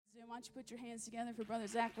don't you put your hands together for Brother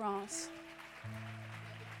Zach Ross?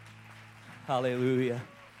 Hallelujah.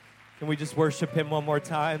 Can we just worship him one more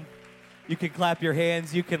time? You can clap your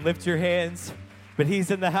hands, you can lift your hands, but he's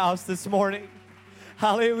in the house this morning.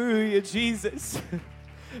 Hallelujah, Jesus.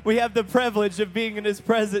 We have the privilege of being in his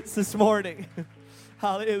presence this morning.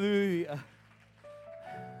 Hallelujah.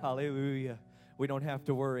 Hallelujah. We don't have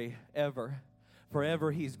to worry ever.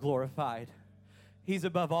 Forever he's glorified. He's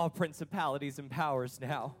above all principalities and powers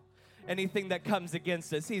now. Anything that comes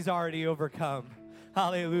against us, he's already overcome.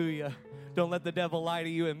 Hallelujah. Don't let the devil lie to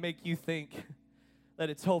you and make you think that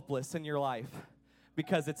it's hopeless in your life,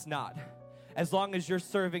 because it's not. As long as you're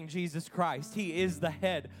serving Jesus Christ, he is the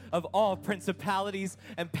head of all principalities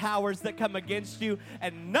and powers that come against you,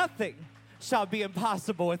 and nothing shall be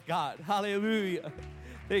impossible with God. Hallelujah.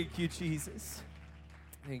 Thank you, Jesus.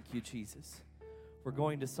 Thank you, Jesus. We're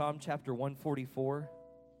going to Psalm chapter 144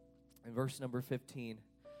 and verse number 15.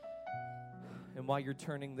 And while you're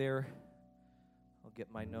turning there, I'll get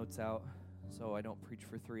my notes out so I don't preach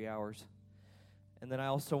for 3 hours. And then I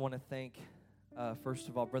also want to thank, first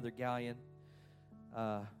of all, Brother Gallion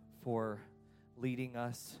for leading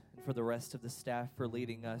us, and for the rest of the staff for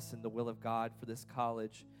leading us in the will of God for this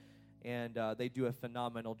college. And they do a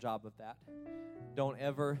phenomenal job of that. Don't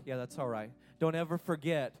ever, that's all right. Don't ever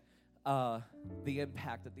forget the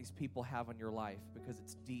impact that these people have on your life, because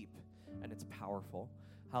it's deep and it's powerful.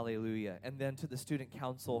 Hallelujah. And then to the student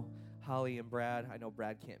council, Holly and Brad. I know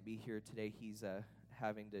Brad can't be here today. He's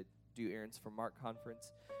having to do errands for Mark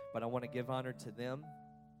Conference. But I want to give honor to them.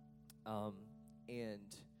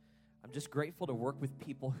 And I'm just grateful to work with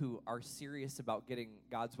people who are serious about getting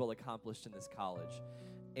God's will accomplished in this college.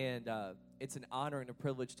 And it's an honor and a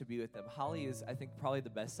privilege to be with them. Holly is, I think, probably the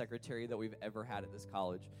best secretary that we've ever had at this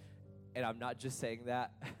college. And I'm not just saying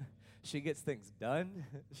that. She gets things done.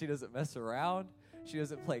 She doesn't mess around. She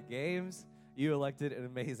doesn't play games. You elected an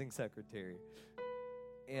amazing secretary.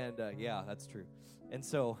 And that's true. And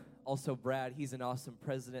so also Brad, he's an awesome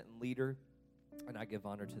president and leader, and I give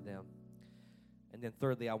honor to them. And then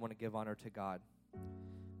thirdly, I want to give honor to God,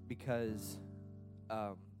 because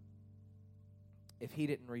if he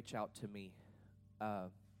didn't reach out to me,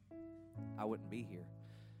 I wouldn't be here.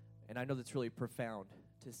 And I know that's really profound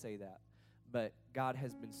to say that, but God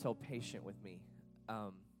has been so patient with me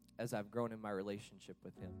as I've grown in my relationship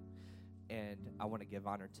with him. And I want to give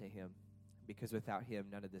honor to him, because without him,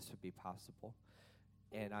 none of this would be possible.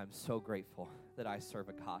 And I'm so grateful that I serve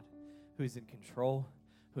a God who's in control,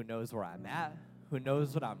 who knows where I'm at, who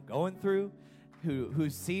knows what I'm going through,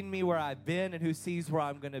 who's seen me where I've been, and who sees where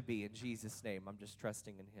I'm going to be. In Jesus' name, I'm just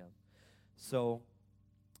trusting in him. So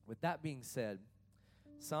with that being said,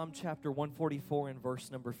 Psalm chapter 144 and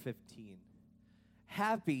verse number 15.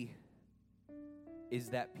 Happy is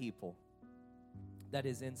that people that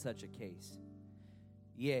is in such a case.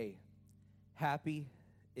 Yea, happy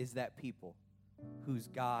is that people whose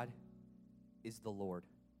God is the Lord.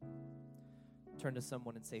 Turn to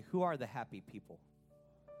someone and say, who are the happy people?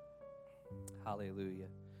 Hallelujah.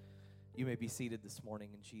 You may be seated this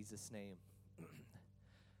morning in Jesus' name.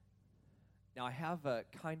 Now, I have a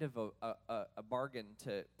kind of a bargain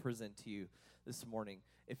to present to you this morning.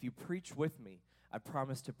 If you preach with me, I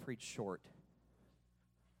promise to preach short.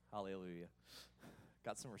 Hallelujah.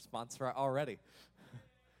 Got some response for already.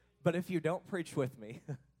 But if you don't preach with me,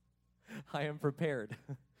 I am prepared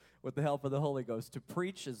with the help of the Holy Ghost to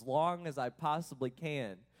preach as long as I possibly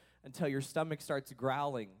can until your stomach starts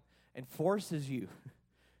growling and forces you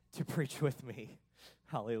to preach with me.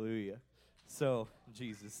 Hallelujah. So, in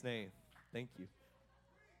Jesus' name, thank you.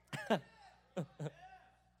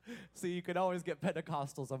 See, you can always get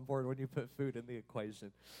Pentecostals on board when you put food in the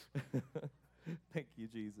equation. Thank you,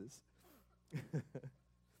 Jesus.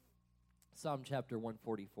 Psalm chapter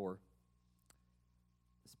 144.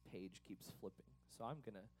 This page keeps flipping, so I'm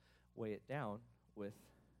going to weigh it down with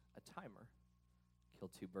a timer. Kill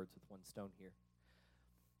two birds with one stone here.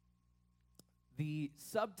 The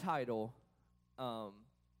subtitle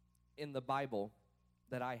in the Bible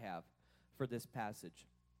that I have for this passage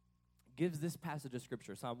gives this passage of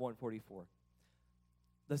Scripture, Psalm 144,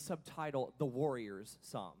 the subtitle, The Warrior's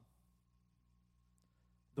Psalm.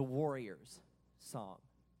 The Warrior's Psalm.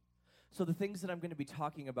 So the things that I'm going to be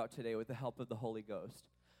talking about today with the help of the Holy Ghost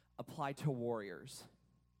apply to warriors.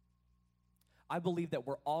 I believe that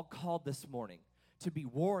we're all called this morning to be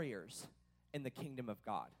warriors in the kingdom of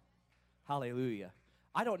God. Hallelujah.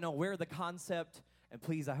 I don't know where the concept, and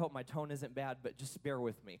please, I hope my tone isn't bad, but just bear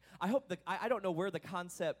with me. I don't know where the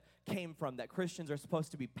concept came from that Christians are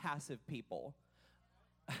supposed to be passive people.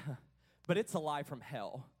 But it's a lie from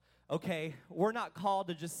hell. okay? We're not called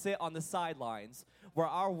to just sit on the sidelines where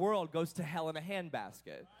our world goes to hell in a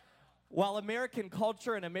handbasket. While American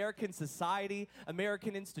culture and American society,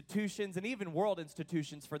 American institutions, and even world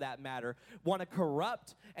institutions for that matter, want to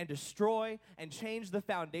corrupt and destroy and change the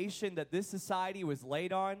foundation that this society was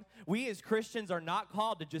laid on, we as Christians are not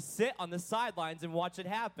called to just sit on the sidelines and watch it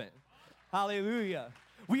happen. Hallelujah.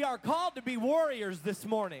 We are called to be warriors this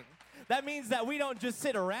morning. That means that we don't just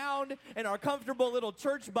sit around in our comfortable little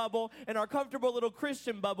church bubble, in our comfortable little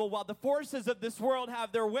Christian bubble, while the forces of this world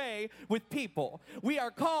have their way with people. We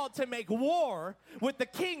are called to make war with the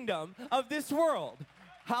kingdom of this world.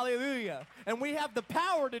 Hallelujah. And we have the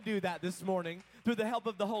power to do that this morning through the help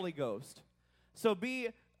of the Holy Ghost. So be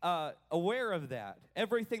aware of that.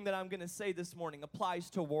 Everything that I'm going to say this morning applies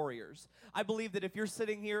to warriors. I believe that if you're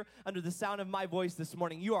sitting here under the sound of my voice this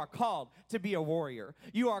morning, you are called to be a warrior.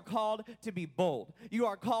 You are called to be bold. You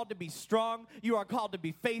are called to be strong. You are called to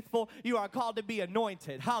be faithful. You are called to be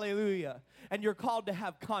anointed. Hallelujah. And you're called to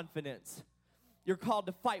have confidence. You're called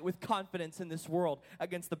to fight with confidence in this world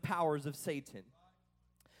against the powers of Satan.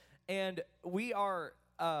 And we are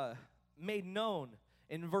made known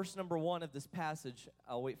in verse number 1 of this passage.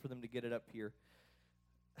 I'll wait for them to get it up here.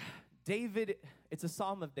 David, it's a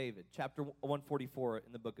Psalm of David, chapter 144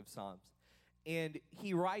 in the book of Psalms. And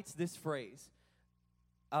he writes this phrase,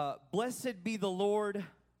 "Blessed be the Lord,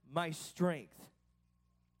 my strength,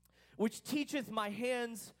 which teacheth my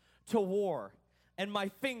hands to war and my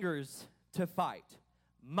fingers to fight,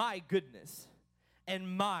 my goodness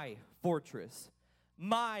and my fortress,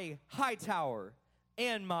 my high tower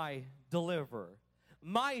and my deliverer,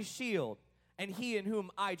 my shield, and he in whom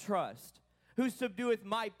I trust, who subdueth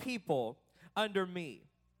my people under me."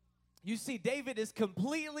 You see, David is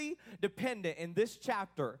completely dependent in this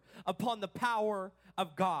chapter upon the power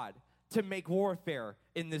of God to make warfare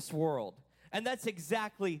in this world. And that's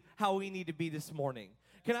exactly how we need to be this morning.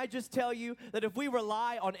 Can I just tell you that if we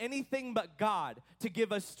rely on anything but God to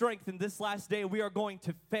give us strength in this last day, we are going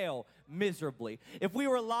to fail miserably. If we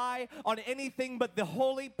rely on anything but the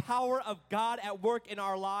holy power of God at work in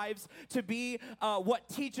our lives to be what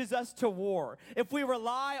teaches us to war, if we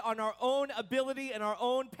rely on our own ability and our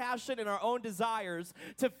own passion and our own desires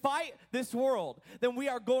to fight this world, then we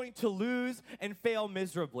are going to lose and fail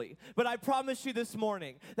miserably. But I promise you this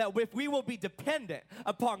morning that if we will be dependent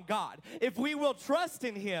upon God, if we will trust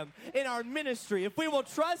in Him in our ministry, if we will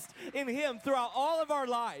trust in Him throughout all of our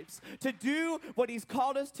lives to do what He's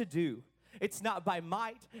called us to do, it's not by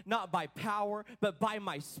might, not by power, but by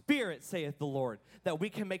my Spirit, saith the Lord, that we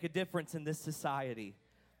can make a difference in this society.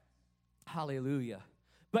 Hallelujah.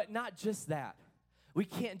 But not just that. We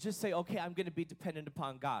can't just say, okay, I'm going to be dependent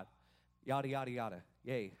upon God. Yada, yada, yada.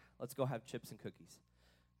 Yay, let's go have chips and cookies.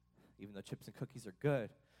 Even though chips and cookies are good.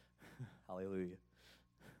 Hallelujah.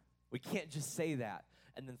 We can't just say that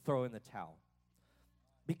and then throw in the towel.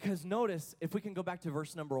 Because notice, if we can go back to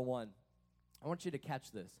verse number 1, I want you to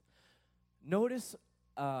catch this. Notice,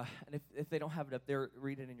 and if they don't have it up there,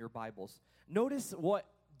 read it in your Bibles. Notice what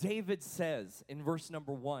David says in verse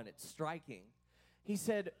number 1. It's striking. He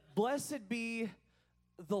said, "Blessed be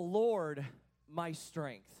the Lord, my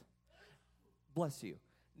strength." Bless you.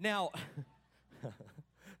 Now,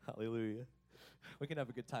 hallelujah. We can have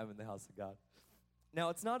a good time in the house of God. Now,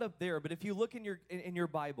 it's not up there, but if you look in your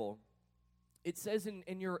Bible, it says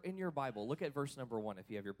in your Bible, look at verse number 1 if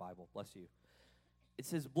you have your Bible. Bless you. It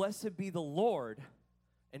says, "Blessed be the Lord,"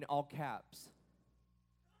 in all caps.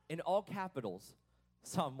 In all capitals.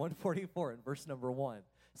 Psalm 144 in verse number 1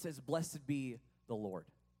 says, "Blessed be the Lord."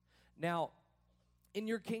 Now, in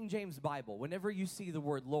your King James Bible, whenever you see the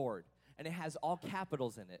word Lord, and it has all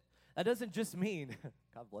capitals in it, that doesn't just mean,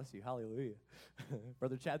 God bless you, hallelujah.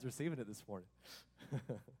 Brother Chad's receiving it this morning.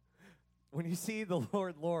 When you see the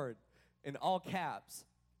Lord, Lord, in all caps,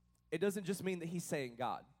 it doesn't just mean that he's saying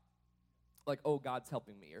God. Like, oh, God's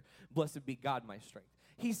helping me, or blessed be God, my strength.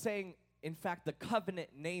 He's saying, in fact, the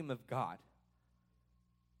covenant name of God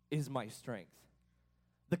is my strength.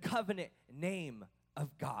 The covenant name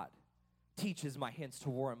of God teaches my hands to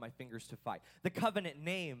war and my fingers to fight. The covenant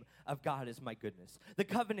name of God is my goodness. The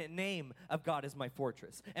covenant name of God is my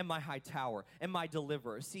fortress and my high tower and my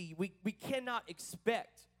deliverer. See, we cannot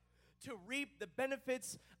expect to reap the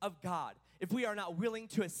benefits of God if we are not willing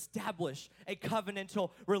to establish a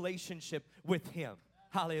covenantal relationship with Him.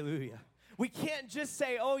 Hallelujah. We can't just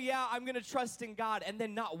say, oh yeah, I'm going to trust in God and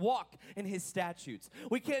then not walk in His statutes.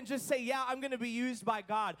 We can't just say, yeah, I'm going to be used by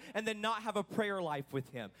God and then not have a prayer life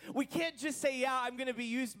with Him. We can't just say, yeah, I'm going to be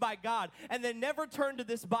used by God and then never turn to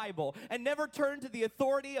this Bible and never turn to the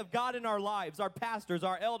authority of God in our lives, our pastors,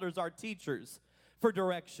 our elders, our teachers for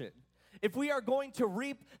direction. If we are going to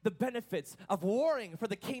reap the benefits of warring for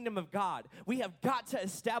the kingdom of God, we have got to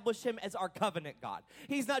establish him as our covenant God.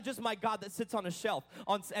 He's not just my God that sits on a shelf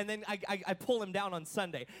and then I pull him down on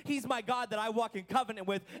Sunday. He's my God that I walk in covenant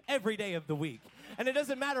with every day of the week. And it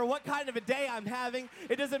doesn't matter what kind of a day I'm having.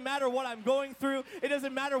 It doesn't matter what I'm going through. It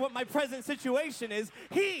doesn't matter what my present situation is.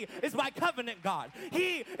 He is my covenant God.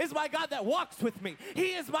 He is my God that walks with me. He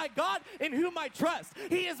is my God in whom I trust.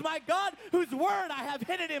 He is my God whose word I have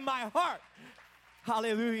hidden in my heart.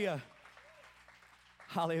 Hallelujah.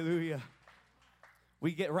 Hallelujah.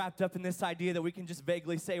 We get wrapped up in this idea that we can just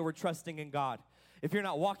vaguely say we're trusting in God. If you're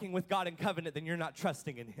not walking with God in covenant, then you're not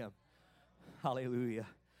trusting in him. Hallelujah.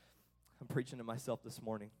 I'm preaching to myself this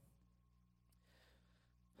morning.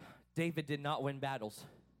 David did not win battles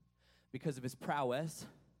because of his prowess,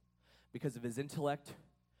 because of his intellect,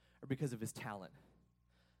 or because of his talent.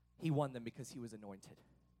 He won them because he was anointed.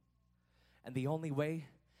 And the only way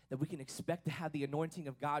that we can expect to have the anointing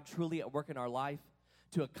of God truly at work in our life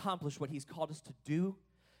to accomplish what he's called us to do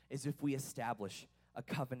is if we establish a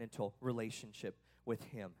covenantal relationship with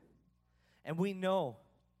him. And we know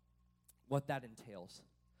what that entails,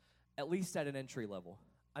 at least at an entry level.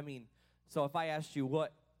 I mean, so if I asked you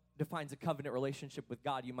what defines a covenant relationship with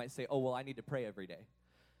God, you might say, oh, well, I need to pray every day,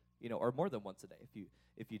 or more than once a day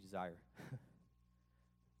if you desire.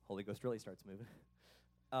 Holy Ghost really starts moving.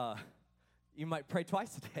 You might pray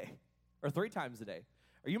twice a day or 3 times a day.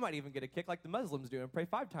 Or you might even get a kick like the Muslims do and pray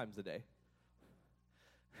 5 times a day.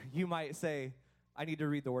 You might say, I need to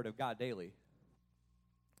read the Word of God daily.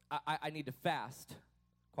 I need to fast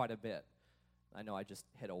quite a bit. I know I just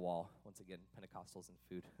hit a wall. Once again, Pentecostals and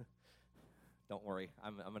food. Don't worry,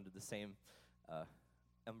 I'm under the same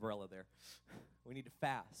umbrella there. We need to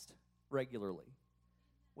fast regularly.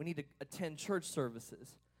 We need to attend church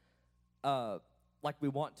services like we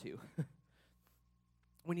want to.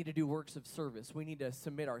 We need to do works of service. We need to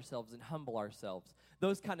submit ourselves and humble ourselves.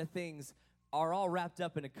 Those kind of things are all wrapped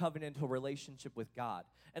up in a covenantal relationship with God.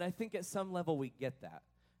 And I think at some level we get that.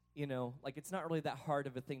 Like it's not really that hard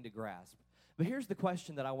of a thing to grasp. But here's the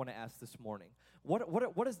question that I want to ask this morning.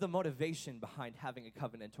 What is the motivation behind having a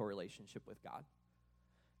covenantal relationship with God?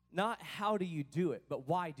 Not how do you do it, but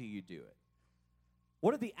why do you do it?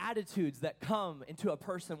 What are the attitudes that come into a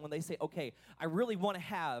person when they say, okay, I really want to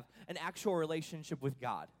have an actual relationship with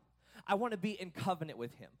God? I want to be in covenant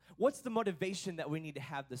with him. What's the motivation that we need to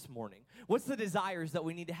have this morning? What's the desires that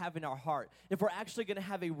we need to have in our heart if we're actually going to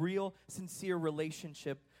have a real, sincere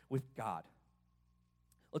relationship with God?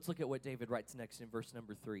 Let's look at what David writes next in verse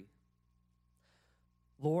number 3.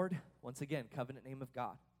 Lord, once again, covenant name of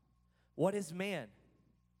God. What is man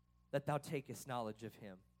that thou takest knowledge of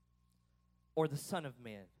him? Or the son of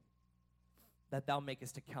man that thou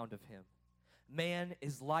makest account of him? Man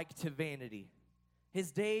is like to vanity.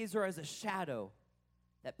 His days are as a shadow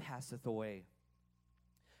that passeth away.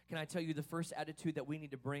 Can I tell you the first attitude that we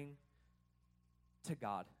need to bring to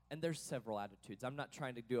God? And there's several attitudes. I'm not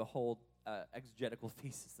trying to do a whole exegetical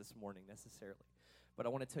thesis this morning necessarily. But I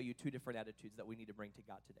want to tell you 2 different attitudes that we need to bring to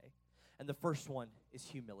God today. And the first one is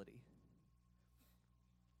humility.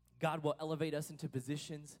 God will elevate us into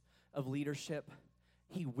positions of leadership.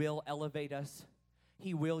 He will elevate us.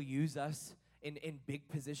 He will use us in big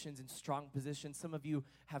positions, in strong positions. Some of you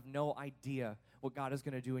have no idea what God is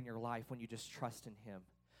going to do in your life when you just trust in him.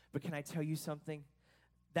 But can I tell you something?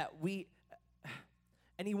 And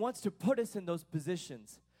he wants to put us in those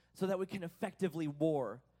positions so that we can effectively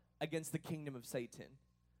war against the kingdom of Satan.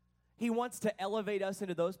 He wants to elevate us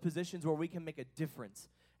into those positions where we can make a difference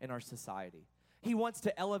in our society. He wants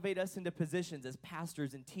to elevate us into positions as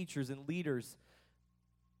pastors and teachers and leaders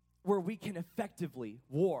where we can effectively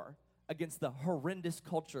war against the horrendous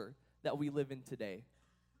culture that we live in today.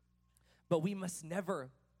 But we must never,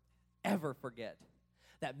 ever forget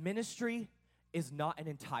that ministry is not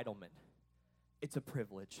an entitlement. It's a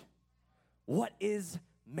privilege. What is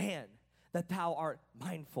man that thou art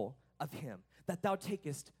mindful of him, that thou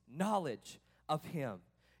takest knowledge of him?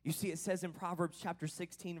 You see, it says in Proverbs chapter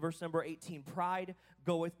 16, verse number 18, pride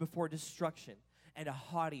goeth before destruction, and a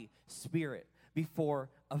haughty spirit before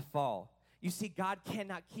a fall. You see, God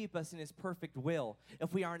cannot keep us in his perfect will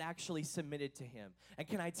if we aren't actually submitted to him. And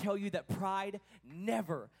can I tell you that pride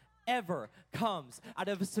never, ever comes out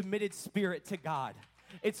of a submitted spirit to God.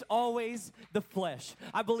 It's always the flesh.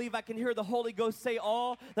 I believe I can hear the Holy Ghost say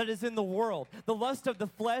all that is in the world. The lust of the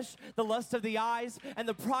flesh, the lust of the eyes, and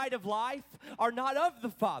the pride of life are not of the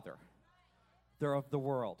Father. They're of the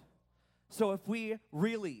world. So if we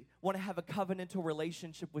really want to have a covenantal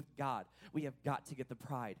relationship with God, we have got to get the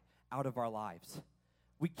pride out of our lives.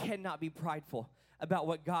 We cannot be prideful about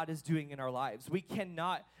what God is doing in our lives. We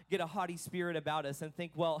cannot get a haughty spirit about us and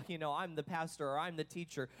think, well, I'm the pastor, or I'm the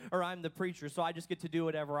teacher, or I'm the preacher, so I just get to do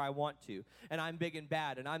whatever I want to. And I'm big and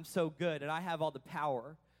bad, and I'm so good, and I have all the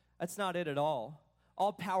power. That's not it at all.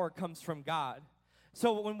 All power comes from God.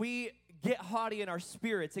 So when we get haughty in our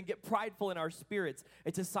spirits and get prideful in our spirits,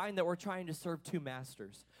 it's a sign that we're trying to serve two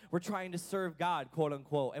masters. We're trying to serve God, quote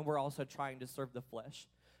unquote, and we're also trying to serve the flesh.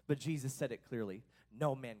 But Jesus said it clearly.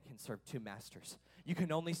 No man can serve two masters. You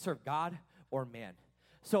can only serve God or man.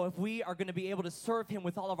 So if we are going to be able to serve him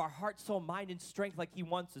with all of our heart, soul, mind, and strength like he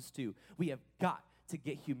wants us to, we have got to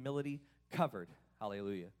get humility covered,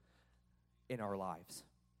 hallelujah, in our lives.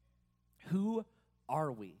 Who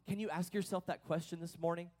are we? Can you ask yourself that question this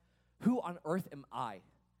morning? Who on earth am I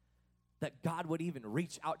that God would even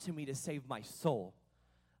reach out to me to save my soul,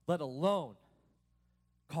 let alone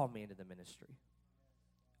call me into the ministry?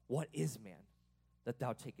 What is man that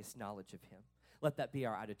thou takest knowledge of him? Let that be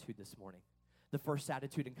our attitude this morning. The first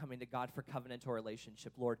attitude in coming to God for covenantal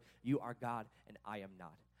relationship, Lord, you are God and I am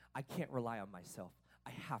not. I can't rely on myself.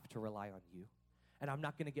 I have to rely on you. And I'm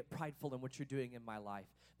not going to get prideful in what you're doing in my life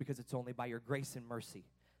because it's only by your grace and mercy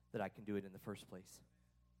that I can do it in the first place.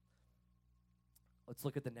 Let's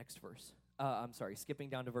look at the next verse. Skipping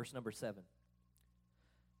down to verse number 7.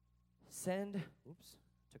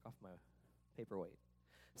 Took off my paperweight.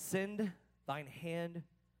 Send thine hand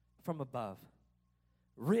from above.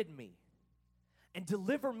 Rid me and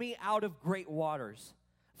deliver me out of great waters,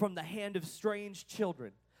 from the hand of strange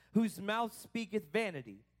children, whose mouth speaketh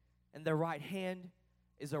vanity, and their right hand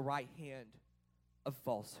is a right hand of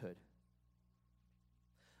falsehood.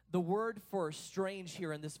 The word for strange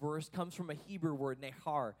here in this verse comes from a Hebrew word,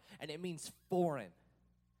 nehar, and it means foreign.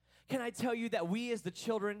 Can I tell you that we as the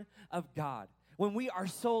children of God, when we are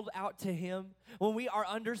sold out to him, when we are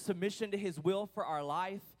under submission to his will for our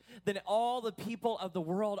life, then all the people of the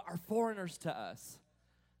world are foreigners to us.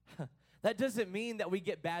 That doesn't mean that we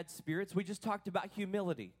get bad spirits. We just talked about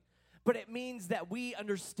humility. But it means that we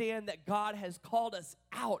understand that God has called us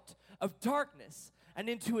out of darkness and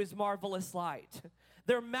into his marvelous light.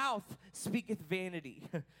 Their mouth speaketh vanity.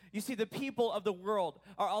 You see, the people of the world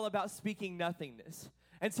are all about speaking nothingness.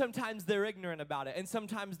 And sometimes they're ignorant about it, and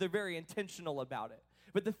sometimes they're very intentional about it.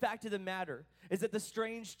 But the fact of the matter is that the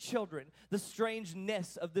strange children, the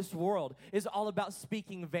strangeness of this world is all about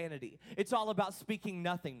speaking vanity. It's all about speaking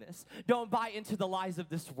nothingness. Don't buy into the lies of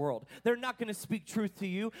this world. They're not going to speak truth to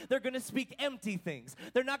you. They're going to speak empty things.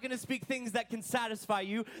 They're not going to speak things that can satisfy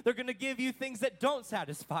you. They're going to give you things that don't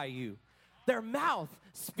satisfy you. Their mouth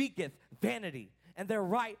speaketh vanity, and their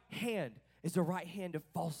right hand is a right hand of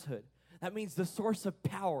falsehood. That means the source of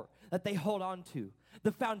power that they hold on to,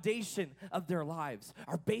 the foundation of their lives,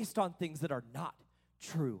 are based on things that are not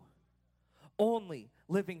true. Only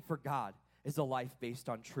living for God is a life based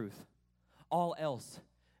on truth. All else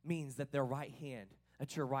means that your right hand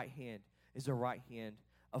is a right hand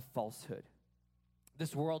of falsehood.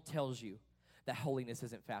 This world tells you that holiness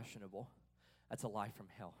isn't fashionable. That's a lie from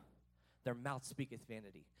hell. Their mouth speaketh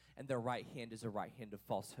vanity, and their right hand is a right hand of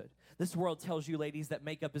falsehood. This world tells you, ladies, that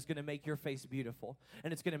makeup is going to make your face beautiful,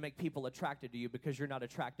 and it's going to make people attracted to you because you're not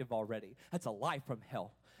attractive already. That's a lie from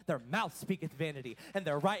hell. Their mouth speaketh vanity, and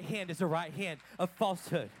their right hand is a right hand of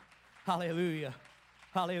falsehood. Hallelujah.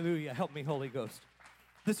 Hallelujah. Help me, Holy Ghost.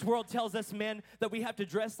 This world tells us, men, that we have to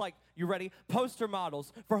dress like, you ready, poster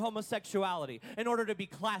models for homosexuality in order to be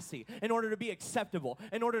classy, in order to be acceptable,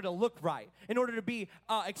 in order to look right, in order to be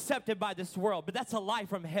accepted by this world. But that's a lie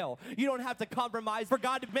from hell. You don't have to compromise for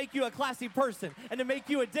God to make you a classy person and to make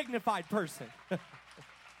you a dignified person.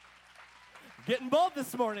 Getting bold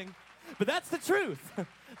this morning, but that's the truth.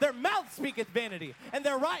 Their mouth speaketh vanity, and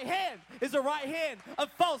their right hand is a right hand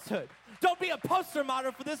of falsehood. Don't be a poster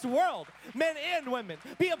model for this world, men and women.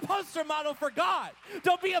 Be a poster model for God.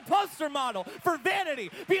 Don't be a poster model for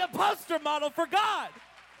vanity. Be a poster model for God.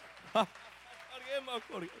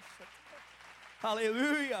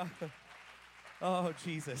 Hallelujah. Oh,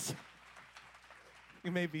 Jesus.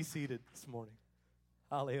 You may be seated this morning.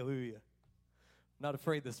 Hallelujah. I'm not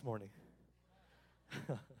afraid this morning.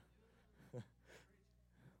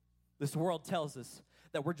 This world tells us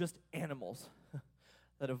that we're just animals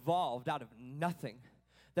that evolved out of nothing,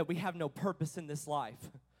 that we have no purpose in this life.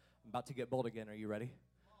 I'm about to get bold again. Are you ready?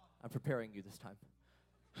 I'm preparing you this time.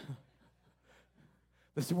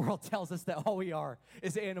 This world tells us that all we are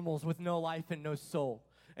is animals with no life and no soul.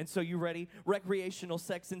 And so you ready? Recreational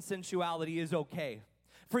sex and sensuality is okay.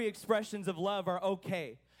 Free expressions of love are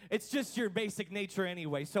okay. It's just your basic nature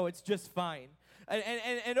anyway, so it's just fine.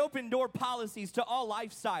 and open door policies to all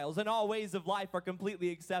lifestyles and all ways of life are completely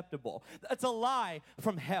acceptable. That's a lie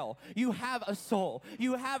from hell. You have a soul.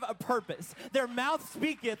 You have a purpose. Their mouth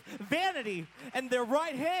speaketh vanity, and their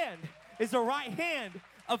right hand is a right hand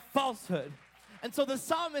of falsehood. And so the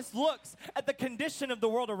psalmist looks at the condition of the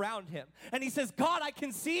world around him. And he says, God, I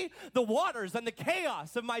can see the waters and the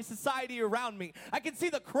chaos of my society around me. I can see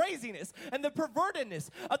the craziness and the pervertedness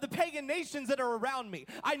of the pagan nations that are around me.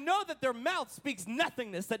 I know that their mouth speaks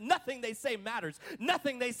nothingness, that nothing they say matters.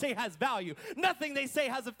 Nothing they say has value. Nothing they say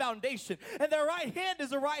has a foundation. And their right hand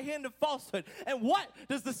is a right hand of falsehood. And what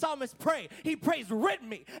does the psalmist pray? He prays, rid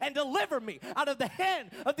me and deliver me out of the hand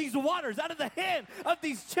of these waters, out of the hand of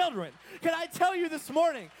these children. Can I tell you this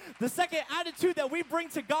morning, the second attitude that we bring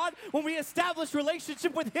to God when we establish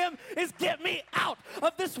relationship with Him is get me out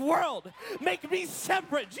of this world. Make me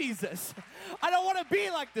separate, Jesus. I don't want to be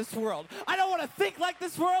like this world. I don't want to think like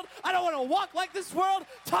this world. I don't want to walk like this world,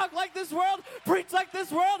 talk like this world, preach like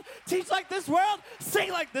this world, teach like this world, sing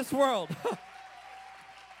like this world.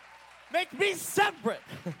 Make me separate.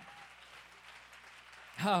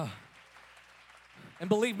 And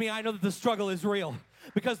believe me, I know that the struggle is real.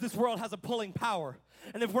 Because this world has a pulling power.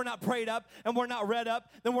 And if we're not prayed up and we're not read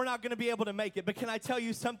up, then we're not going to be able to make it. But can I tell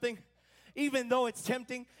you something? Even though it's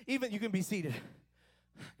tempting, you can be seated.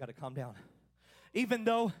 Got to calm down. Even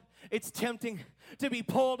though it's tempting to be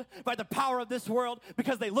pulled by the power of this world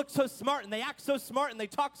because they look so smart and they act so smart and they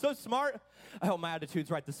talk so smart. I hope my attitude's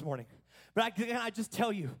right this morning. But can I just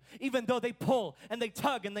tell you, even though they pull and they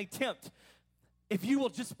tug and they tempt, if you will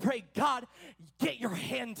just pray, God, get your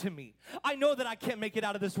hand to me. I know that I can't make it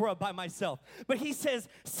out of this world by myself. But He says,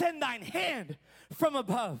 send thine hand from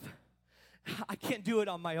above. I can't do it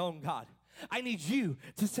on my own, God. I need you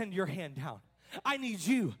to send your hand down. I need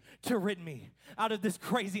you to rid me out of this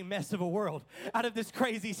crazy mess of a world, out of this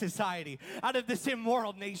crazy society, out of this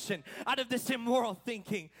immoral nation, out of this immoral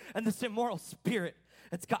thinking, and this immoral spirit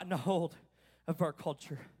that's gotten a hold of our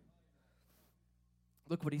culture.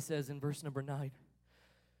 Look what he says in verse number 9.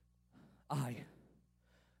 I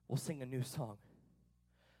will sing a new song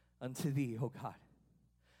unto thee, O God,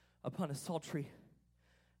 upon a psaltery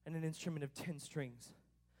and an instrument of 10 strings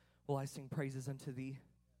will I sing praises unto thee.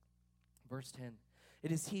 Verse 10.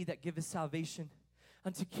 It is he that giveth salvation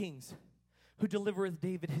unto kings, who delivereth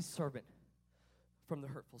David his servant from the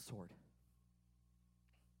hurtful sword.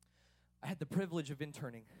 I had the privilege of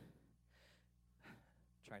interning.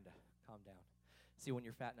 Trying to calm down. See, when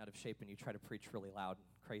you're fat and out of shape and you try to preach really loud and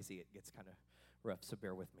crazy, it gets kind of rough, so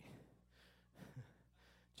bear with me.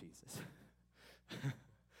 Jesus.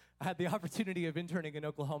 I had the opportunity of interning in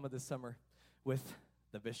Oklahoma this summer with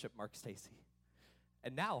the Bishop Mark Stacy,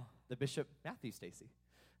 and now the Bishop Matthew Stacy.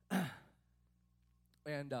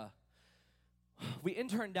 And we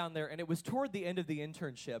interned down there, and it was toward the end of the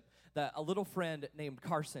internship that a little friend named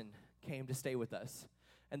Carson came to stay with us,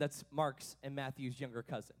 and that's Mark's and Matthew's younger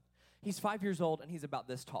cousin. He's 5 years old, and he's about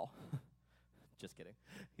this tall. Just kidding.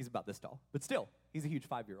 He's about this tall. But still, he's a huge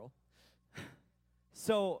 5-year-old.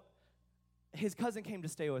 So his cousin came to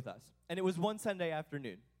stay with us, and it was one Sunday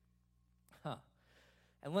afternoon.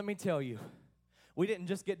 And let me tell you, we didn't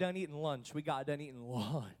just get done eating lunch. We got done eating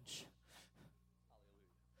lunch.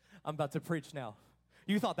 I'm about to preach now.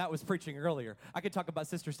 You thought that was preaching earlier. I could talk about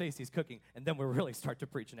Sister Stacy's cooking, and then we'll really start to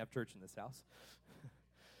preach and have church in this house.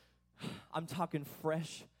 I'm talking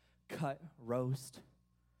fresh cut roast,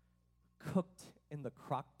 cooked in the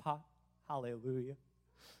crock pot, hallelujah,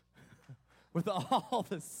 with all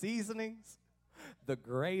the seasonings, the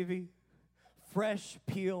gravy, fresh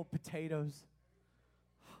peeled potatoes.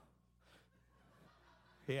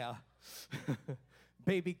 Yeah.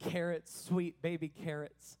 Baby carrots, sweet baby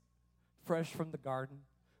carrots, fresh from the garden.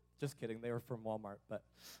 Just kidding, they were from Walmart, but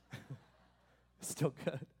still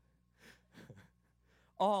good.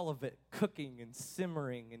 All of it cooking and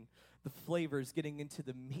simmering and the flavors getting into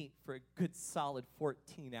the meat for a good solid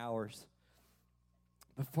 14 hours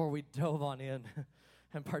before we dove on in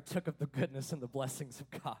and partook of the goodness and the blessings of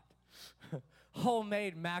God.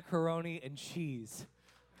 Homemade macaroni and cheese.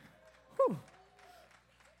 Whew.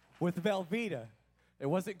 With Velveeta. It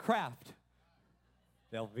wasn't Kraft.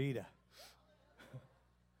 Velveeta.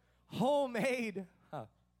 Homemade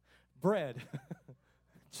bread.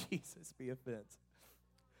 Jesus be offense.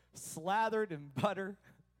 Slathered in butter,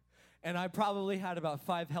 and I probably had about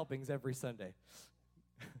 5 helpings every Sunday.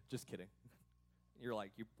 Just kidding. You're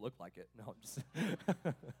like, you look like it. No, I'm just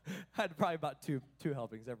I had probably about two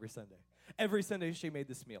helpings every Sunday. Every Sunday she made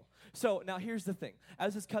this meal. So now here's the thing.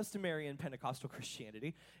 As is customary in Pentecostal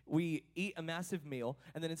Christianity, we eat a massive meal,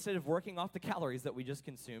 and then instead of working off the calories that we just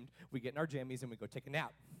consumed, we get in our jammies and we go take a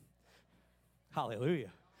nap.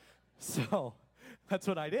 Hallelujah. So that's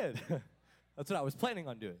what I did. That's what I was planning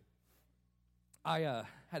on doing. I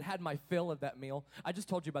had my fill of that meal. I just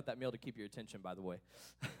told you about that meal to keep your attention, by the way.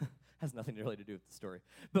 Has nothing really to do with the story.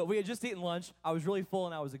 But we had just eaten lunch. I was really full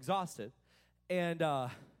and I was exhausted. And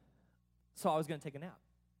so I was going to take a nap.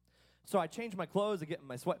 So I changed my clothes. I get in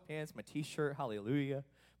my sweatpants, my T-shirt, hallelujah,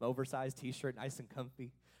 my oversized T-shirt, nice and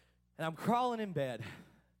comfy. And I'm crawling in bed.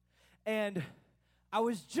 And I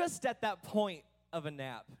was just at that point of a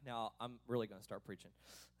nap. Now, I'm really going to start preaching.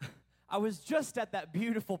 I was just at that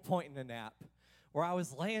beautiful point in the nap where I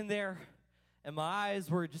was laying there and my eyes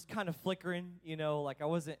were just kind of flickering, like I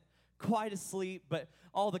wasn't quite asleep, but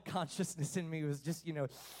all the consciousness in me was just,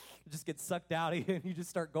 just get sucked out of you, and you just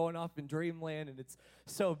start going off in dreamland, and it's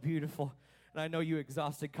so beautiful. And I know you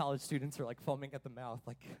exhausted college students are like foaming at the mouth,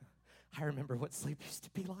 like, I remember what sleep used to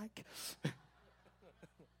be like.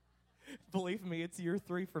 Believe me, it's year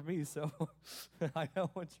 3 for me, so I know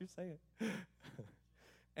what you're saying.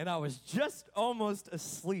 And I was just almost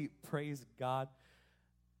asleep, praise God,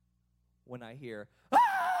 when I hear,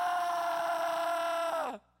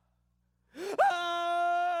 ah!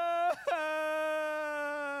 Ah!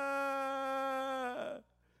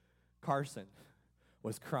 Carson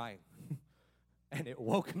was crying, and it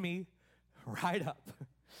woke me right up.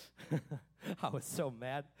 I was so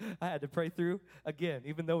mad. I had to pray through again,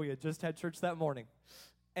 even though we had just had church that morning.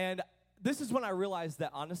 And this is when I realized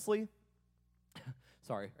that, honestly,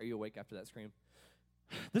 sorry, are you awake after that scream?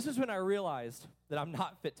 This is when I realized that I'm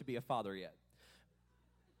not fit to be a father yet.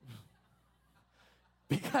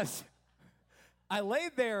 Because I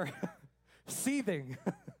laid there seething,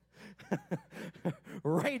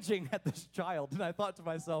 raging at this child, and I thought to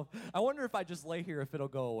myself, I wonder if I just lay here if it'll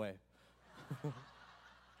go away.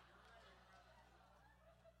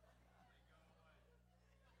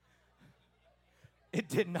 It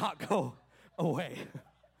did not go away.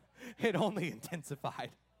 It only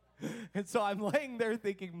intensified. And so I'm laying there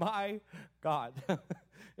thinking, my God,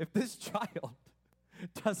 if this child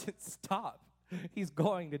doesn't stop, he's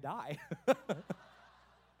going to die.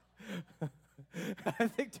 I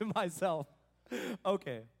think to myself,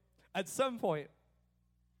 okay, at some point,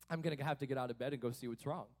 I'm going to have to get out of bed and go see what's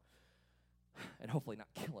wrong. And hopefully not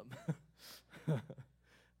kill him.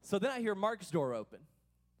 So then I hear Mark's door open.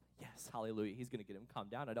 Yes, hallelujah. He's going to get him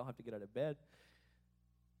calmed down. I don't have to get out of bed.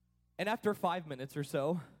 And after 5 minutes or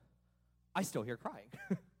so, I still hear crying.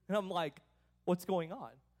 And I'm like, what's going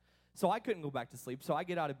on? So I couldn't go back to sleep. So I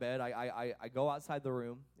get out of bed. I go outside the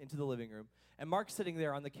room, into the living room. And Mark's sitting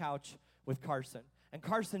there on the couch with Carson. And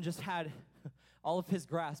Carson just had all of his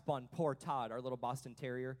grasp on poor Todd, our little Boston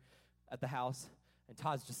Terrier, at the house. And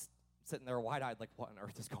Todd's just sitting there wide-eyed like, what on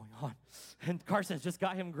earth is going on? And Carson's just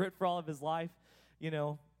got him gripped for all of his life,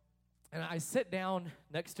 And I sit down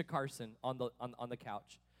next to Carson on the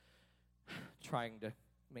couch, trying to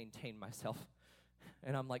maintain myself.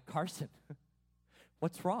 And I'm like, Carson,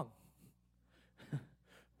 what's wrong?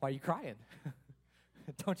 Why are you crying?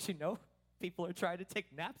 Don't you know people are trying to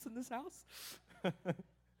take naps in this house?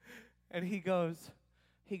 And he goes,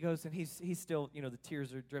 and he's still, the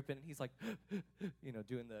tears are dripping, and he's like,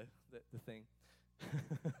 doing the thing.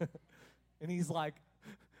 And he's like,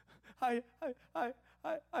 I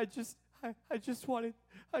just wanted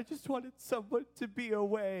someone to be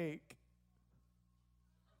awake.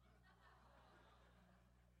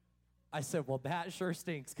 I said, well, that sure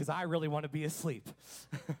stinks, because I really want to be asleep.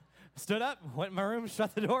 Stood up, went in my room,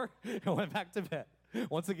 shut the door, and went back to bed.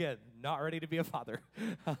 Once again, not ready to be a father.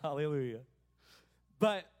 Hallelujah.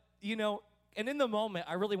 But, and in the moment,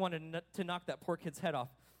 I really wanted to knock that poor kid's head off.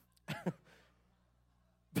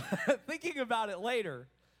 Thinking about it later,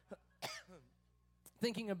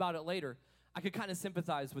 I could kind of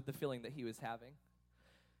sympathize with the feeling that he was having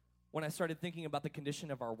when I started thinking about the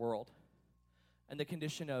condition of our world and the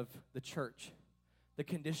condition of the church, the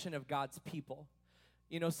condition of God's people.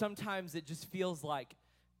 Sometimes it just feels like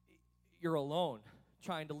you're alone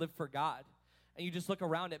trying to live for God, and you just look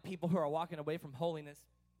around at people who are walking away from holiness,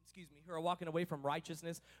 who are walking away from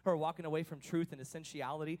righteousness, who are walking away from truth and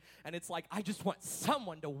essentiality, and it's like, I just want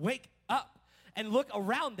someone to wake up and look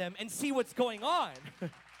around them and see what's going on.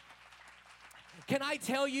 Can I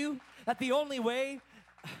tell you that the only way,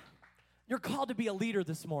 you're called to be a leader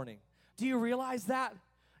this morning. Do you realize that?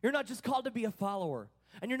 You're not just called to be a follower,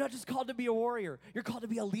 and you're not just called to be a warrior. You're called to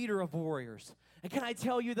be a leader of warriors. And can I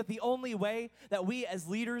tell you that the only way that we as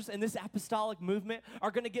leaders in this apostolic movement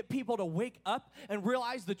are going to get people to wake up and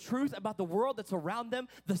realize the truth about the world that's around them,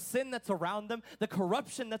 the sin that's around them, the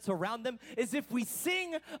corruption that's around them, is if we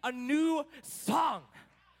sing a new song.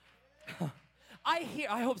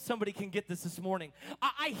 I hope somebody can get this morning.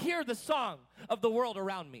 I hear the song of the world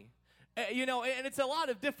around me. And it's a lot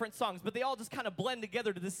of different songs, but they all just kind of blend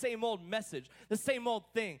together to the same old message, the same old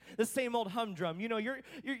thing, the same old humdrum.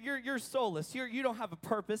 You're soulless. You don't have a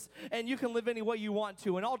purpose, and you can live any way you want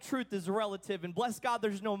to, and all truth is relative, and bless God,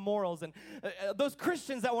 there's no morals. And those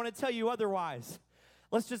Christians that want to tell you otherwise,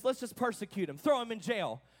 let's just persecute them, throw them in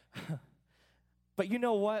jail. But you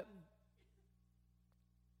know what?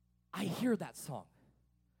 I hear that song.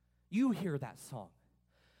 You hear that song.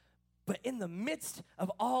 But in the midst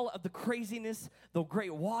of all of the craziness, the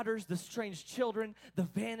great waters, the strange children, the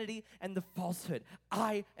vanity, and the falsehood,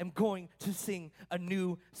 I am going to sing a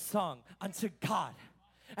new song unto God.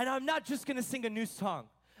 And I'm not just going to sing a new song.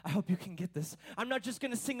 I hope you can get this. I'm not just going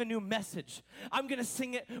to sing a new message. I'm going to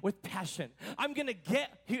sing it with passion. I'm going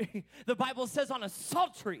to the Bible says, on a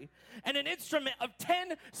psaltery and an instrument of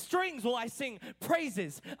 10 strings will I sing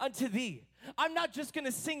praises unto thee. I'm not just going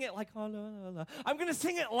to sing it like, oh, la, la, la. I'm going to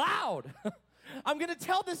sing it loud. I'm going to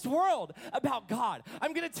tell this world about God.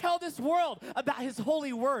 I'm going to tell this world about his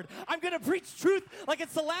holy word. I'm going to preach truth like if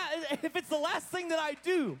it's the last thing that I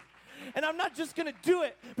do. And I'm not just going to do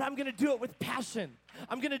it, but I'm going to do it with passion.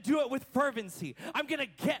 I'm going to do it with fervency. I'm going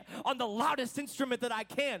to get on the loudest instrument that I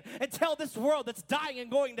can and tell this world that's dying and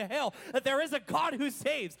going to hell that there is a God who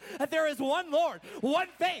saves, that there is one Lord, one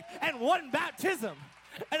faith, and one baptism.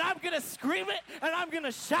 And I'm going to scream it, and I'm going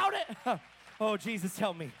to shout it. Oh, Jesus,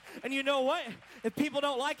 help me. And you know what? If people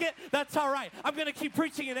don't like it, that's all right. I'm going to keep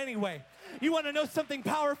preaching it anyway. You want to know something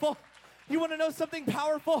powerful? You want to know something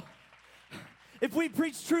powerful? If we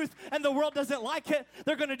preach truth and the world doesn't like it,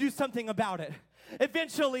 they're going to do something about it.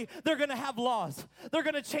 Eventually, they're going to have laws. They're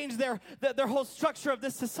going to change their whole structure of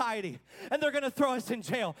this society, and they're going to throw us in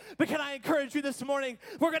jail. But can I encourage you this morning,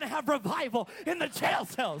 we're going to have revival in the jail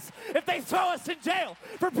cells if they throw us in jail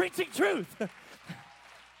for preaching truth.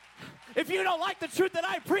 If you don't like the truth that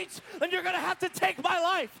I preach, then you're going to have to take my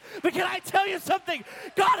life. But can I tell you something?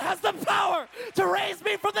 God has the power to raise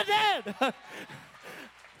me from the dead.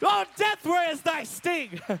 Oh, death, where is thy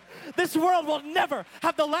sting? This world will never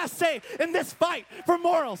have the last say in this fight for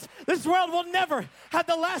morals. This world will never have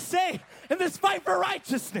the last say in this fight for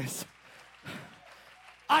righteousness.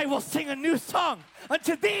 I will sing a new song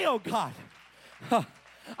unto thee, O God.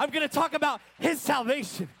 I'm going to talk about his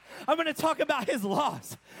salvation. I'm going to talk about his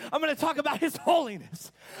laws. I'm going to talk about his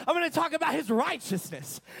holiness. I'm going to talk about his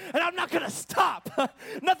righteousness. And I'm not going to stop.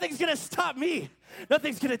 Nothing's going to stop me.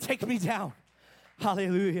 Nothing's going to take me down.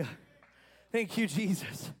 Hallelujah. Thank you,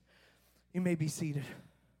 Jesus. You may be seated.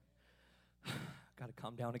 Got to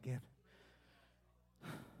calm down again.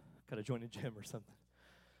 Got to join a gym or something.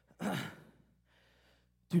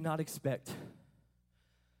 Do not expect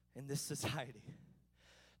in this society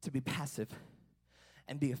to be passive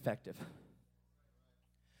and be effective.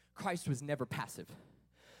 Christ was never passive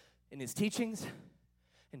in his teachings,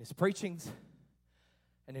 in his preachings,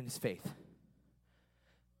 and in his faith.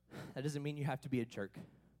 That doesn't mean you have to be a jerk.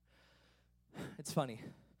 It's funny.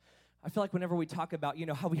 I feel like whenever we talk about,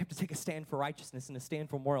 how we have to take a stand for righteousness and a stand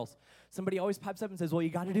for morals, somebody always pipes up and says, well, you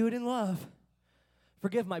got to do it in love.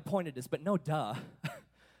 Forgive my pointedness, but no duh.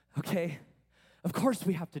 Okay? Of course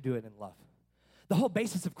we have to do it in love. The whole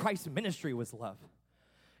basis of Christ's ministry was love.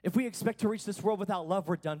 If we expect to reach this world without love,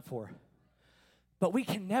 we're done for. But we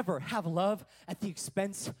can never have love at the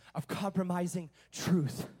expense of compromising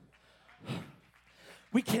truth.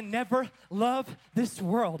 We can never love this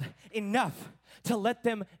world enough to let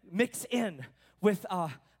them mix in with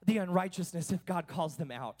the unrighteousness if God calls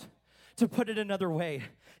them out. To put it another way,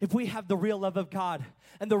 if we have the real love of God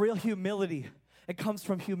and the real humility, it comes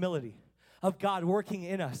from humility of God working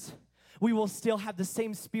in us. We will still have the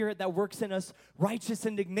same spirit that works in us, righteous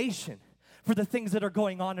indignation for the things that are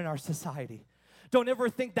going on in our society. Don't ever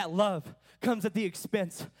think that love comes at the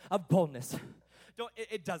expense of boldness.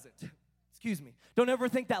 It doesn't. Excuse me. Don't ever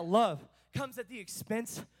think that love comes at the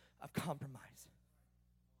expense of compromise.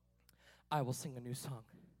 I will sing a new song.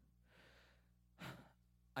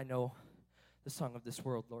 I know the song of this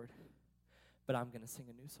world, Lord, but I'm going to sing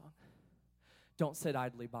a new song. Don't sit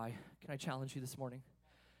idly by. Can I challenge you this morning?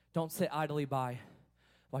 Don't sit idly by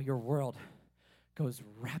while your world goes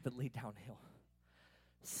rapidly downhill.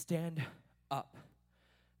 Stand up.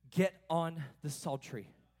 Get on the psaltery.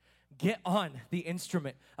 Get on the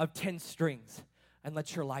instrument of 10 strings and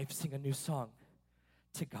let your life sing a new song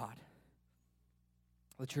to God.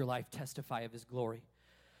 Let your life testify of his glory.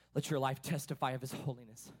 Let your life testify of his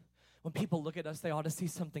holiness. When people look at us, they ought to see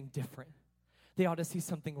something different. They ought to see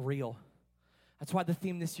something real. That's why the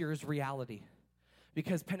theme this year is reality.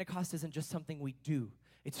 Because Pentecost isn't just something we do,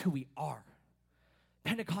 it's who we are.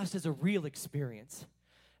 Pentecost is a real experience.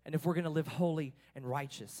 And if we're going to live holy and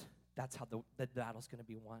righteous, that's how the battle's going to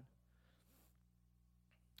be won.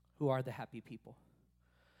 Who are the happy people?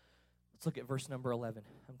 Let's look at verse number 11.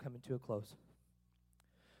 I'm coming to a close.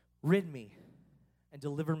 Rid me and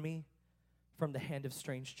deliver me from the hand of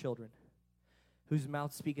strange children, whose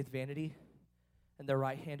mouth speaketh vanity, and their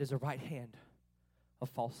right hand is a right hand of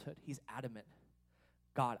falsehood. He's adamant.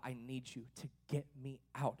 God, I need you to get me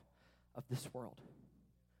out of this world.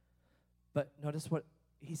 But notice what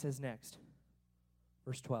he says next.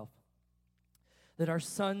 Verse 12. That our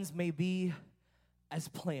sons may be as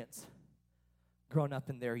plants grown up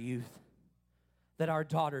in their youth, that our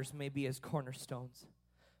daughters may be as cornerstones,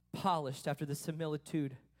 polished after the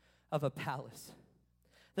similitude of a palace,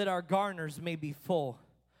 that our garners may be full,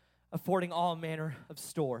 affording all manner of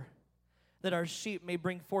store, that our sheep may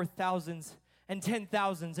bring forth thousands and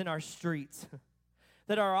 10,000s in our streets,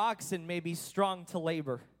 that our oxen may be strong to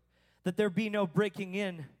labor, that there be no breaking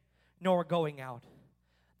in nor going out,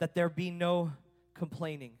 that there be no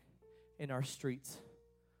complaining in our streets.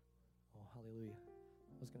 Oh, hallelujah.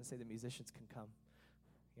 I was going to say the musicians can come.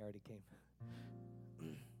 He already came.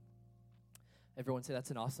 Everyone say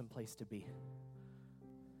that's an awesome place to be.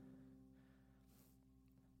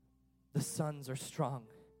 The sons are strong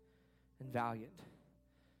and valiant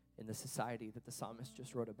in the society that the psalmist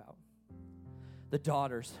just wrote about. The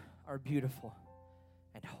daughters are beautiful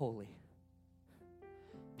and holy,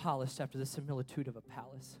 polished after the similitude of a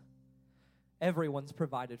palace. Everyone's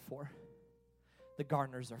provided for. The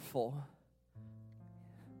garners are full.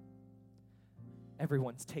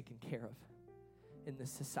 Everyone's taken care of in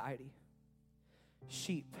this society.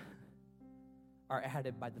 Sheep are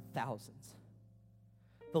added by the thousands.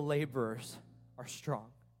 The laborers are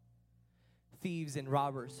strong. Thieves and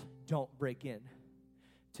robbers don't break in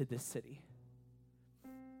to this city.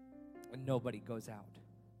 And nobody goes out.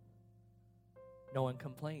 No one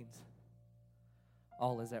complains.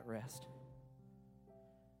 All is at rest.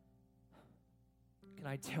 Can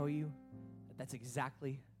I tell you that that's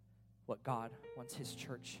exactly what God wants his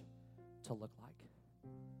church to look like?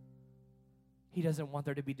 He doesn't want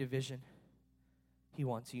there to be division. He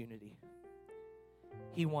wants unity.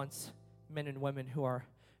 He wants men and women who are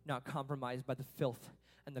not compromised by the filth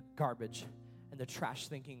and the garbage and the trash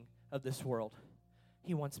thinking of this world.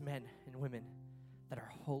 He wants men and women that are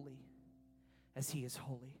holy as he is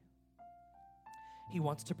holy. He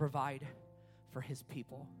wants to provide for his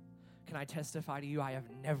people. Can I testify to you, I have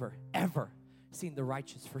never, ever seen the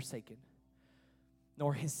righteous forsaken,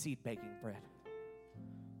 nor his seed begging bread.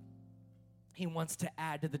 He wants to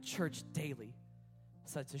add to the church daily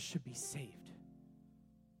such as should be saved,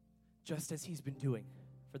 just as he's been doing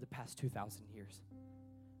for the past 2,000 years.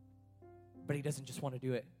 But he doesn't just want to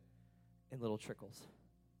do it in little trickles.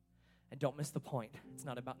 And don't miss the point. It's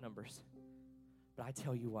not about numbers. But I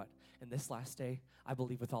tell you what, in this last day, I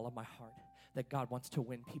believe with all of my heart that God wants to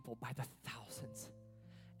win people by the thousands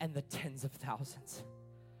and the tens of thousands.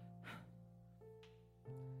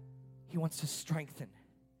 He wants to strengthen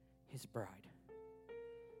his bride.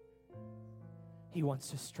 He wants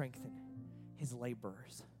to strengthen his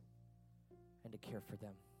laborers and to care for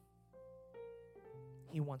them.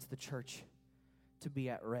 He wants the church to be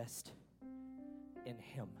at rest in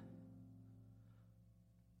him.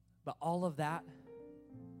 But all of that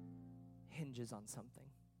hinges on something,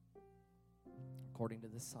 according to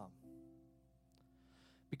this psalm.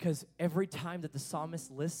 Because every time that the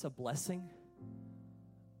psalmist lists a blessing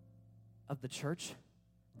of the church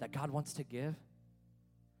that God wants to give,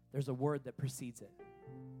 there's a word that precedes it.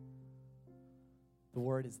 The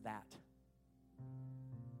word is that.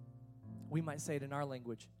 We might say it in our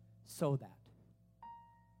language, so that.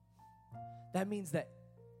 That means that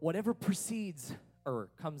whatever precedes or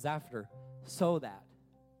comes after, so that,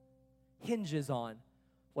 hinges on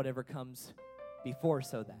whatever comes before,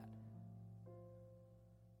 so that.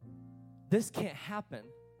 This can't happen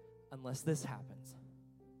unless this happens.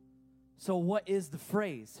 So what is the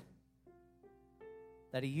phrase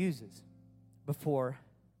that he uses before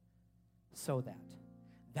so that?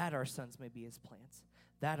 That our sons may be as plants,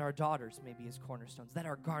 that our daughters may be as cornerstones, that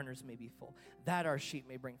our garners may be full, that our sheep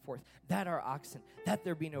may bring forth, that our oxen, that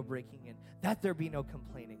there be no breaking in, that there be no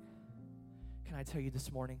complaining. Can I tell you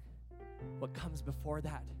this morning, what comes before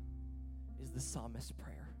that is the psalmist's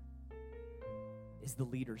prayer, is the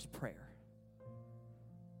leader's prayer.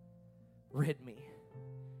 Rid me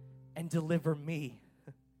and deliver me.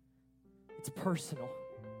 It's personal.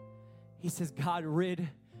 He says, God, rid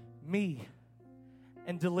me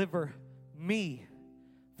and deliver me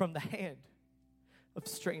from the hand of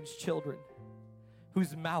strange children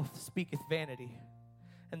whose mouth speaketh vanity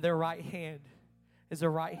and their right hand is a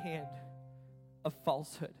right hand of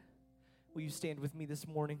falsehood. Will you stand with me this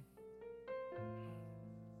morning?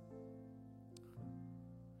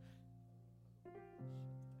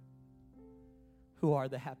 Who are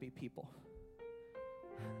the happy people?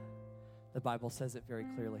 The Bible says it very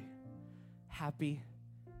clearly. Happy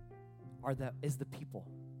is the people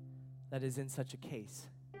that is in such a case.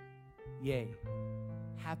 Yea,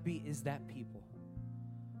 happy is that people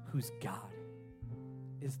whose God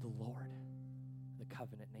is the Lord, the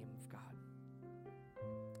covenant name of God.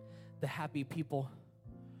 The happy people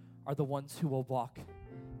are the ones who will walk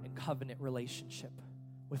in covenant relationship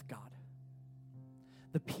with God.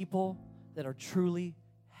 The people that are truly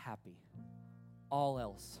happy. All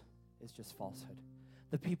else is just falsehood.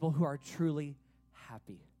 The people who are truly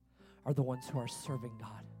happy are the ones who are serving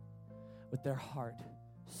God with their heart,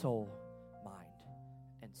 soul, mind,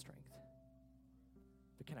 and strength.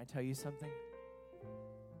 But can I tell you something?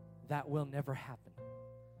 That will never happen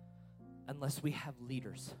unless we have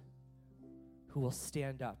leaders who will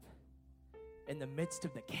stand up in the midst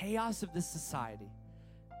of the chaos of this society,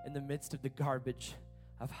 in the midst of the garbage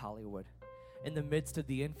of Hollywood, in the midst of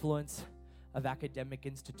the influence of academic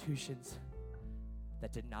institutions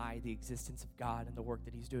that deny the existence of God and the work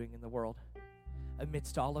that He's doing in the world.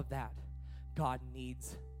 Amidst all of that, God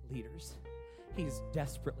needs leaders. He's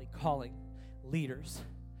desperately calling leaders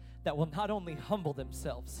that will not only humble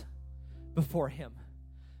themselves before Him,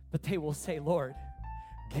 but they will say, Lord,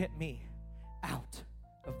 get me out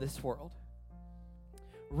of this world.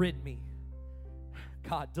 Rid me.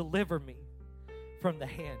 God, deliver me from the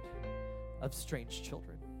hand of strange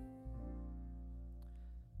children.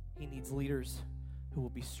 He needs leaders who will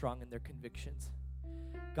be strong in their convictions.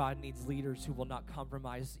 God needs leaders who will not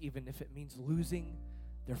compromise, even if it means losing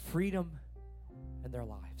their freedom and their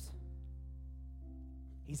lives.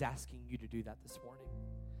 He's asking you to do that this morning.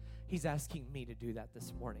 He's asking me to do that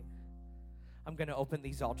this morning. I'm going to open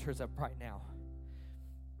these altars up right now.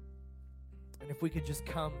 And if we could just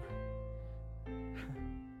come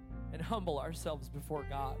and humble ourselves before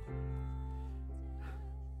God.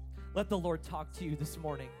 Let the Lord talk to you this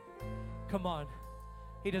morning. Come on.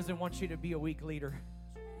 He doesn't want you to be a weak leader.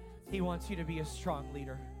 He wants you to be a strong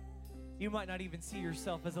leader. You might not even see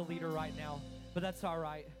yourself as a leader right now, but that's all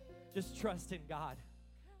right. Just trust in God.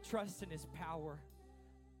 Trust in His power.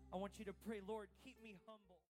 I want you to pray, Lord, keep me humble.